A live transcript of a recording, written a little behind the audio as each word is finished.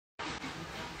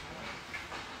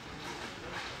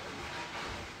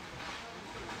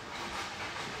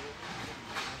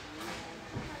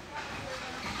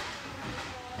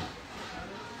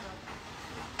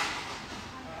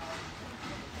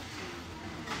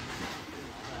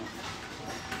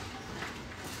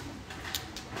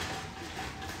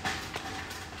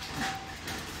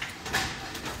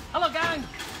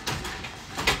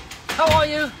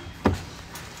you?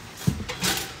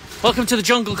 Welcome to the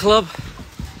Jungle Club.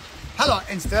 Hello,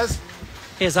 Instas.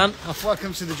 Here's Ant.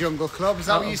 Welcome to the Jungle Club. Is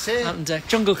that what you say? Ant Dec.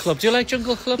 Jungle Club. Do you like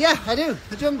Jungle Club? Yeah, I do.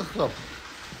 The Jungle Club.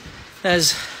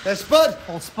 There's Spud.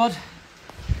 old Spud.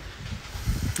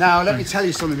 Now, let me tell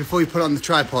you something before you put it on the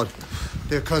tripod.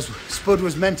 Because Spud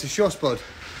was meant to show Spud.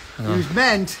 He was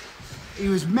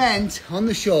meant on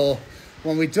the show,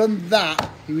 when we'd done that,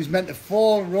 he was meant to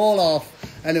roll off,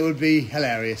 and it would be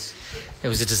hilarious. It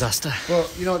was a disaster.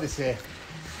 But you know what they say?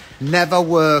 Never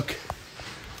work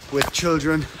with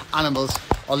children, animals,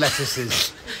 or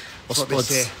lettuces. Or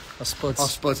Spuds. Or Spuds. Or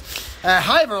Spuds.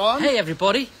 Hi, everyone. Hey,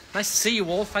 everybody. Nice to see you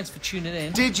all. Thanks for tuning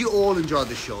in. Did you all enjoy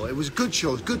the show? It was a good show.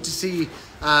 It was good to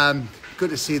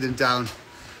see them down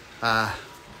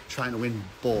trying to win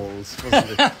balls,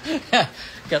 wasn't it?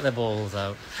 Get their balls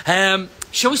out.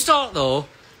 Shall we start, though?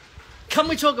 Can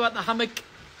we talk about the hammock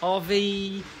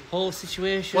RV whole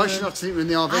situation? Why is she not sleeping in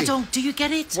the RV? Do you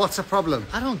get it? What's the problem?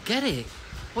 I don't get it.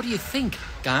 What do you think,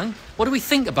 gang? What do we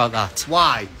think about that?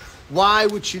 Why? Why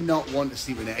would she not want to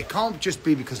sleep in it? It can't just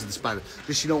be because of the spider.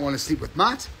 Does she not want to sleep with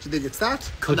Matt? Do you think it's that?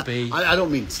 Could be. I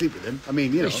don't mean sleep with him. I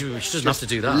mean, you know. She doesn't have to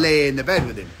do that. Lay in the bed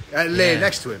with him. Lay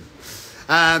next to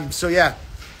him. So, yeah.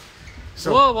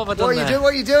 So, whoa, what have I done there?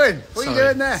 What are you doing? What are you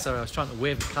doing there? Sorry, I was trying to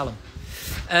wave at Callum.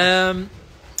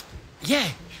 Yeah,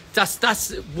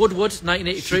 that's Woodward,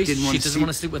 1983. She doesn't want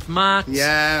to sleep with Matt.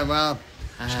 Yeah, well,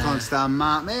 she can't stand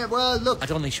Matt. Mate, well, look. I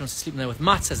don't think she wants to sleep in there with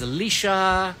Matt, says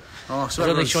Alicia. Oh, so I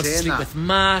don't think she wants to sleep with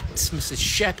Matt. Mrs.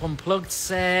 Shep Unplugged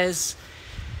says.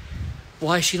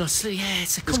 Why is she not sleeping? Yeah,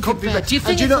 it's a comfy bed. Do you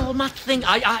think it's a whole Matt thing?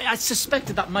 I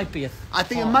suspected that might be I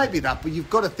think it might be that, but you've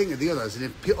got to think of the others. And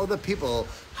if other people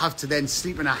have to then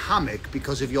sleep in a hammock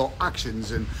because of your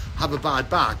actions and have a bad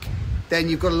back, then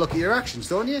you've got to look at your actions,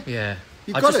 don't you? Yeah.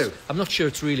 You've got to. I'm not sure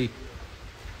it's really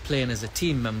playing as a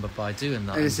team member by doing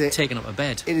that and taking up a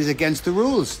bed. It is against the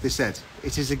rules, they said.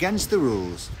 It is against the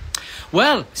rules.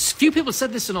 Well, a few people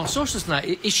said this on our socials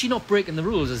tonight. Is she not breaking the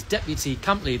rules as deputy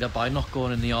camp leader by not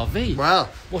going in the RV? Well,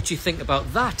 what do you think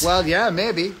about that? Well, yeah,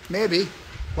 maybe.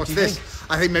 What's this?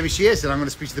 I think maybe she is, and I'm going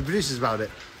to speak to the producers about it.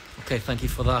 Okay, thank you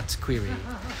for that query.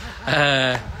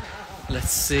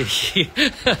 Let's see.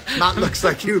 Matt looks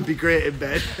like he would be great in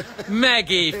bed.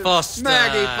 Maggie Foster.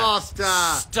 Maggie Foster.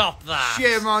 Stop that.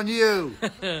 Shame on you.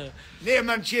 Name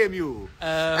and shame you.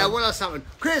 What else happened?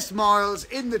 Chris Moyles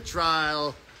in the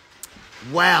trial.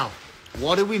 Well,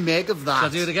 what do we make of that? Shall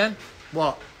I do it again?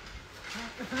 What?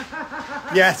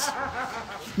 Yes.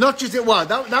 Not just it. Well,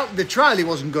 the trial he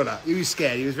wasn't good at. He was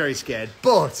scared. He was very scared.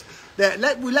 But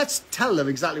let's tell them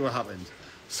exactly what happened.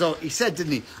 So he said,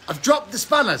 didn't he? I've dropped the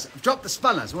spanners.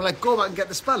 We're like, go back and get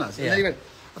the spanners. And then he went,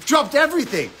 I've dropped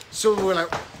everything. So we're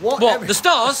like, what? What? The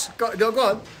stars? Go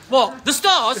on. What? The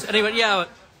stars? And he went, yeah.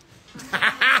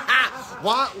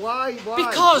 Why?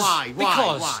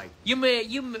 Because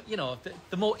you know,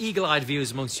 the more eagle-eyed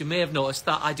viewers amongst you may have noticed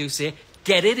that I do say,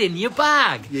 get it in your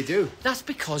bag. You do. That's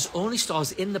because only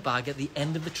stars in the bag at the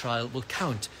end of the trial will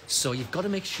count. So you've got to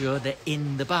make sure they're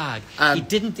in the bag. He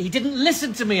didn't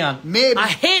listen to me, Ant. Maybe. I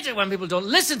hate it when people don't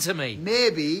listen to me.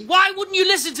 Maybe. Why wouldn't you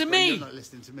listen to me? You're not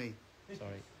listening to me.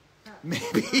 Sorry.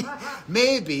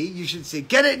 Maybe you should say,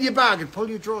 get it in your bag and pull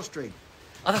your drawstring.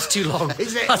 Oh, that's too long.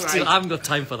 Is it? That's too long. I haven't got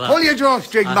time for that. Pull your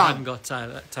drawstring, man. I haven't got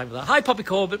time for that. Hi, Poppy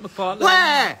Corbett McPartland.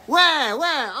 Where?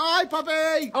 Hi,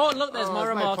 Poppy. Oh, look, there's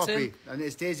Mara Martin. Poppy. And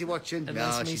is Daisy watching? And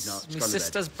no, she's not. My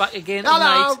sister's back again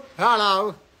Hello. tonight.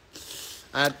 Hello.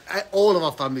 All of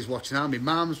our family's watching now. My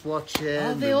mum's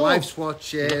watching. My wife's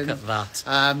watching. Look at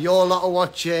that. Your lot are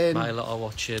watching. My lot are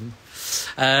watching.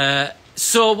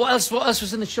 So what else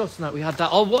was in the show tonight? We had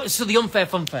that. So the unfair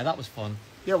fun fair. That was fun.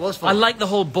 Yeah, it was fun. I like the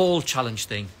whole ball challenge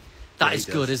thing. That is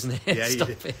good, isn't it? Yeah, Stop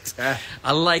it. Yeah.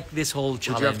 I like this whole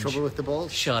challenge. Would you have trouble with the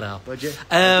balls? Shut up. Would you?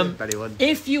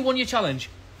 If you won your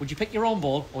challenge, would you pick your own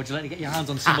ball or would you let me get your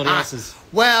hands on somebody else's?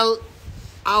 Well,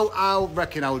 I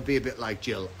reckon I would be a bit like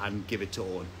Jill and give it to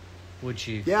Owen. Would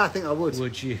you? Yeah, I think I would.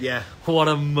 Would you? Yeah. What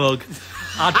a mug.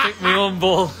 I'd pick my own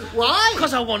ball. Why?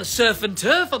 Because I want to surf and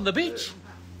turf on the beach.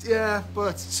 Yeah,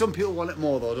 but some people want it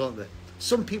more though, don't they?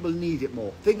 Some people need it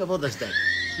more. Think of others then.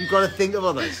 You've got to think of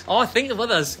others. Oh, I think of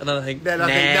others. And then I think,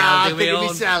 I'll think of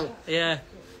myself. Yeah,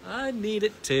 I need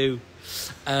it too.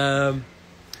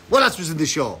 What else was in the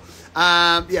show?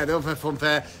 Yeah, the unfair fun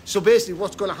fair. So basically,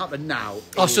 what's going to happen now?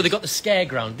 So they got the scare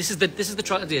ground. This is the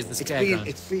trial today. Is the scare ground?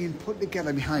 It's being put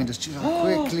together behind us. Just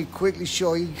quickly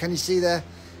show you. Can you see there?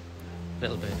 A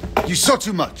little bit. You saw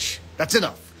too much. That's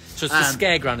enough. So it's the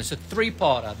scare ground. It's a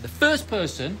three-parter. The first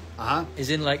person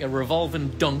is in like a revolving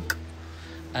dunk.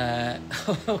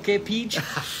 Okay, Peach.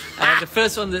 The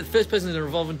first person in the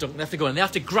revolving dunk, they have to go in. They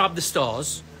have to grab the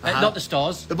stars. Not the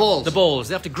stars. The balls. The balls.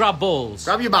 They have to grab balls.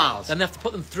 Grab your balls. Then they have to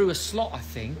put them through a slot, I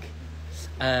think.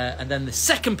 And then the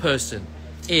second person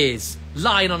is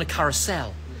lying on a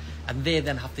carousel. And they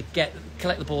then have to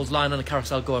collect the balls lying on a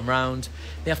carousel going round.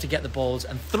 They have to get the balls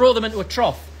and throw them into a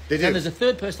trough. Then there's a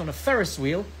third person on a Ferris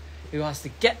wheel who has to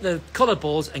get the coloured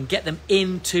balls and get them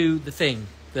into the thing.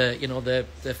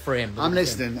 The frame. I'm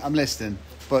listening.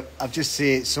 But I've just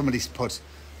seen somebody's put,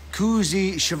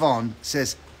 Kuzi Siobhan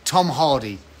says, Tom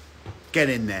Hardy, get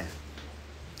in there.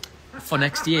 For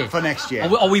next year? For next year.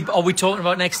 Are we talking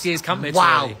about next year's campmates?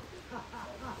 Wow. Already?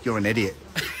 You're an idiot.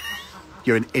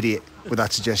 You're an idiot with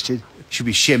that suggestion. You should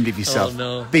be ashamed of yourself. Oh,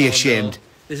 no. Be ashamed. No.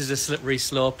 This is a slippery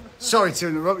slope. Sorry to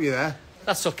interrupt you there.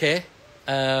 That's okay.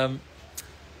 Harry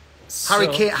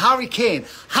Kane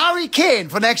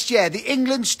for next year. The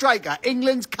England striker,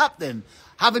 England's captain,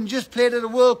 having just played at the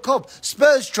World Cup.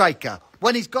 Spurs striker.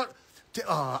 When he's got...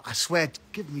 I swear,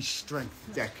 give me strength,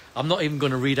 Dec. I'm not even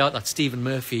going to read out that Stephen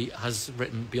Murphy has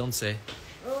written Beyonce.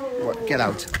 What? Get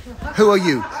out. Who are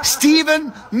you?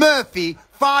 Stephen Murphy,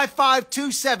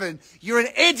 5527. You're an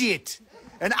idiot.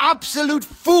 An absolute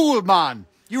fool, man.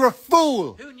 You're a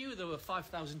fool. Who knew there were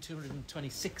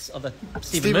 5,226 other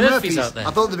Stephen Murphys out there?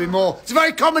 I thought there'd be more. It's a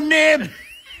very common name.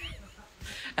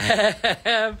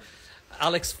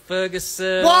 Alex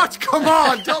Ferguson. What? Come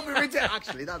on. Don't be ridiculous.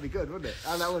 Actually, that'd be good, wouldn't it?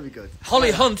 That would be good.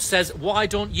 Holly Hunt says, why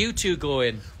don't you two go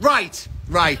in? Right.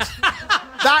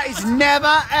 That is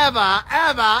never,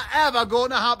 ever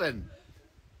going to happen.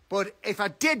 But if I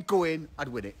did go in, I'd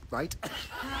win it, right?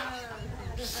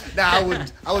 No, I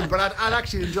wouldn't, but I'd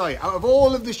actually enjoy it. Out of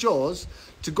all of the shows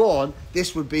to go on,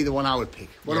 this would be the one I would pick.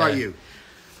 What about you?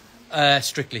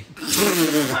 Strictly.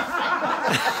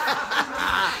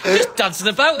 Just dancing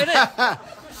about, innit?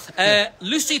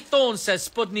 Lucy Thorne says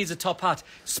Spud needs a top hat.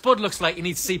 Spud looks like he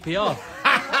needs CPR.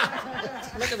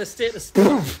 Look at the state of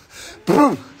Spud.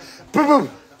 Boom.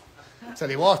 Tell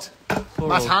you what,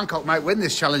 Matt Hancock might win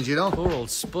this challenge, you know. Poor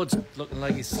old Spud's looking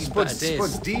like he's seen better days.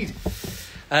 Spud's deed.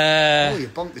 You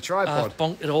bonked the tripod. I've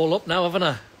bonked it all up now, haven't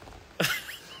I?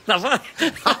 Have I?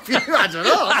 Have you? I don't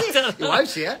know. Your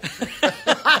wife's here.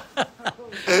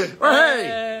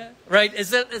 Hey. Right, is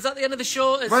that the end of the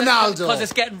show? Ronaldo. Because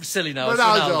it's getting silly now.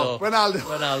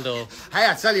 Ronaldo. Hey,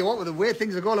 I tell you what, with the way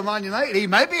things are going to Man United, he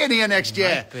might be in here next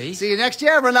year. Might be. See you next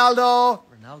year, Ronaldo.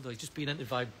 He's just been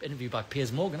interviewed by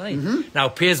Piers Morgan, ain't he? Mm-hmm. Now,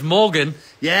 Piers Morgan.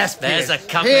 Yes, There's a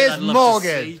campaign Piers I'd love Morgan.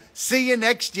 to see. See you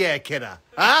next year, kidder.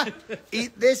 Huh?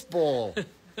 Eat this ball.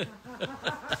 I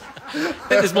think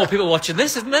there's more people watching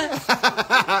this, isn't there?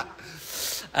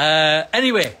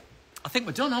 Anyway, I think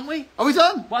we're done, aren't we? Are we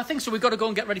done? Well, I think so. We've got to go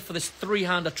and get ready for this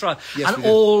three-hander trial. Yes, and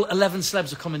all 11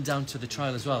 celebs are coming down to the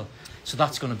trial as well. So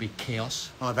that's going to be chaos.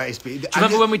 Oh, that is... Do you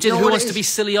remember when we did Who Wants to Be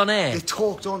Silly on Air? They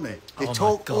talked, don't they? They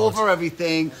talk over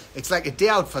everything. It's like a day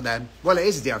out for them. Well, it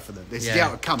is a day out for them. It's a day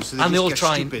out of camp, so they they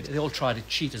all tried to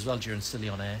cheat as well during Silly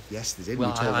on Air. Yes, they did.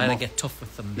 Well, I had to get tough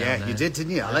with them. Yeah, you did,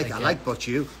 didn't you? I like but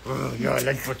you. Yeah, I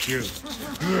like but you.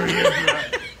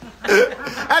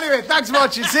 Anyway, thanks for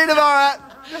watching. See you tomorrow.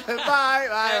 Bye.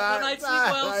 Good night, sleep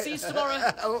well. See you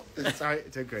tomorrow. Sorry,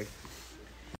 it took great.